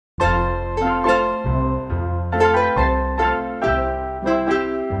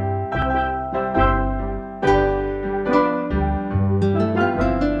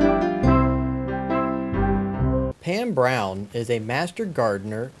Pam Brown is a master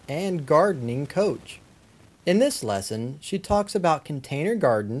gardener and gardening coach. In this lesson, she talks about container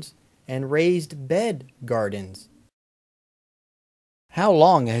gardens and raised bed gardens. How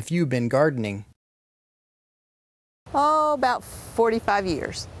long have you been gardening? Oh, about 45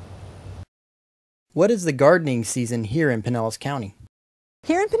 years. What is the gardening season here in Pinellas County?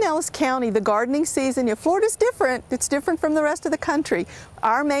 Here in Pinellas County, the gardening season, Florida's different. It's different from the rest of the country.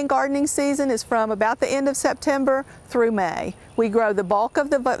 Our main gardening season is from about the end of September through May. We grow the bulk of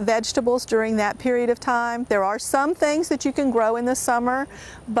the vegetables during that period of time. There are some things that you can grow in the summer,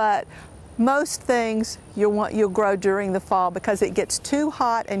 but most things you'll grow during the fall because it gets too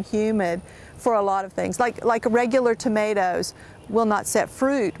hot and humid for a lot of things. Like regular tomatoes will not set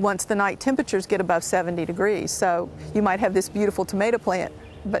fruit once the night temperatures get above 70 degrees. So you might have this beautiful tomato plant,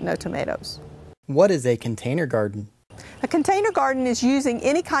 but no tomatoes. What is a container garden? A container garden is using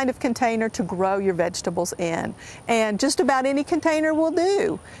any kind of container to grow your vegetables in. And just about any container will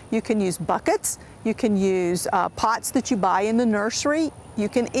do. You can use buckets, you can use pots that you buy in the nursery. You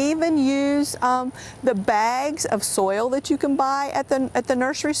can even use the bags of soil that you can buy at the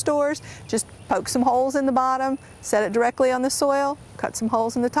nursery stores. Just poke some holes in the bottom, set it directly on the soil, cut some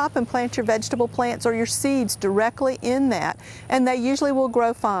holes in the top, and plant your vegetable plants or your seeds directly in that. And they usually will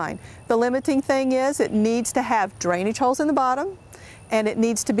grow fine. The limiting thing is it needs to have drainage holes in the bottom, and it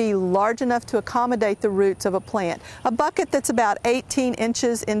needs to be large enough to accommodate the roots of a plant. A bucket that's about 18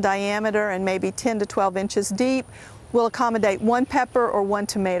 inches in diameter and maybe 10 to 12 inches deep will accommodate one pepper or one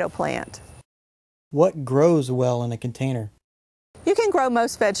tomato plant. What grows well in a container? You can grow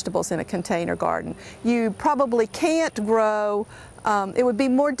most vegetables in a container garden. You probably can't grow, it would be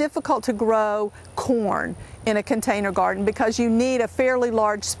more difficult to grow corn in a container garden because you need a fairly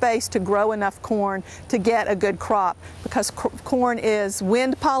large space to grow enough corn to get a good crop, because corn is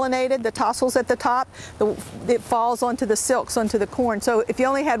wind pollinated, the tassels at the top, it falls onto the silks onto the corn. So if you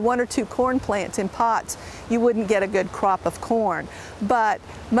only had one or two corn plants in pots, you wouldn't get a good crop of corn. But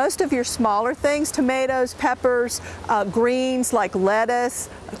most of your smaller things, tomatoes, peppers, greens like lettuce,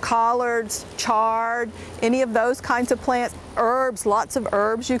 collards, chard, any of those kinds of plants, herbs, lots of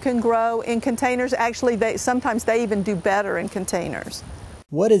herbs you can grow in containers. Actually, sometimes they even do better in containers.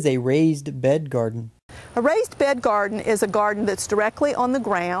 What is a raised bed garden? A raised bed garden is a garden that's directly on the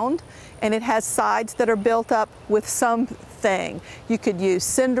ground, and it has sides that are built up with something. You could use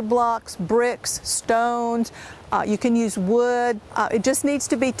cinder blocks, bricks, stones, you can use wood. It just needs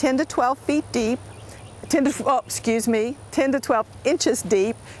to be 10 to 12 feet deep. 10 to 12 inches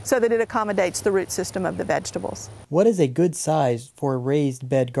deep so that it accommodates the root system of the vegetables. What is a good size for raised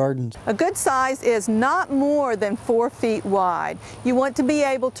bed gardens? A good size is not more than 4 feet wide. You want to be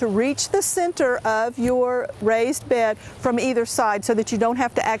able to reach the center of your raised bed from either side so that you don't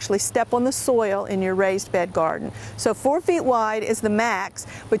have to actually step on the soil in your raised bed garden. So 4 feet wide is the max,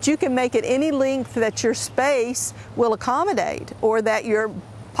 but you can make it any length that your space will accommodate or that your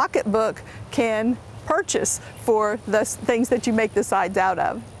pocketbook can purchase for the things that you make the sides out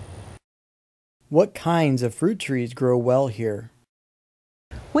of. What kinds of fruit trees grow well here?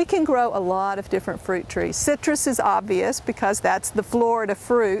 We can grow a lot of different fruit trees. Citrus is obvious because that's the Florida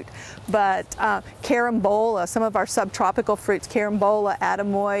fruit, but carambola, some of our subtropical fruits, carambola,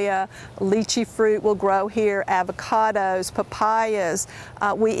 atamoya, lychee fruit will grow here, avocados, papayas.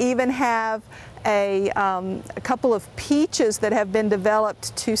 We even have a couple of peaches that have been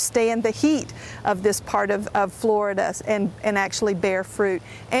developed to stand the heat of this part of Florida and actually bear fruit,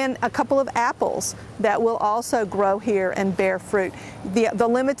 and a couple of apples that will also grow here and bear fruit. The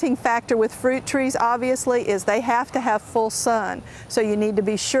limiting factor with fruit trees obviously is they have to have full sun, so you need to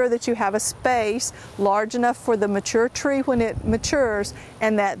be sure that you have a space large enough for the mature tree when it matures,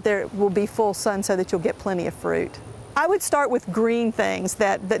 and that there will be full sun so that you'll get plenty of fruit. I would start with green things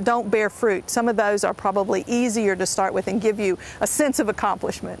that don't bear fruit. Some of those are probably easier to start with and give you a sense of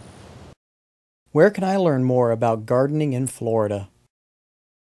accomplishment. Where can I learn more about gardening in Florida?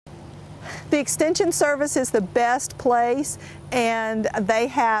 The Extension Service is the best place, and they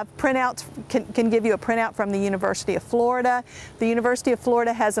have printouts, can give you a printout from the University of Florida. The University of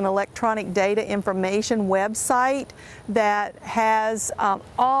Florida has an electronic data information website that has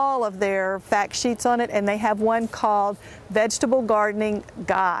all of their fact sheets on it, and they have one called Vegetable Gardening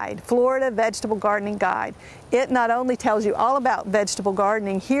Guide, Florida Vegetable Gardening Guide. It not only tells you all about vegetable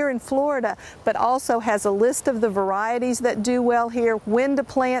gardening here in Florida, but also has a list of the varieties that do well here, when to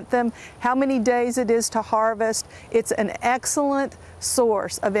plant them, how many days it is to harvest. It's an excellent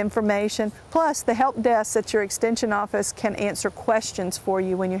source of information. Plus, the help desk at your extension office can answer questions for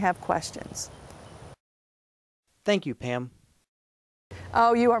you when you have questions. Thank you, Pam.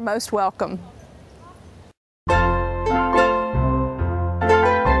 Oh, you are most welcome.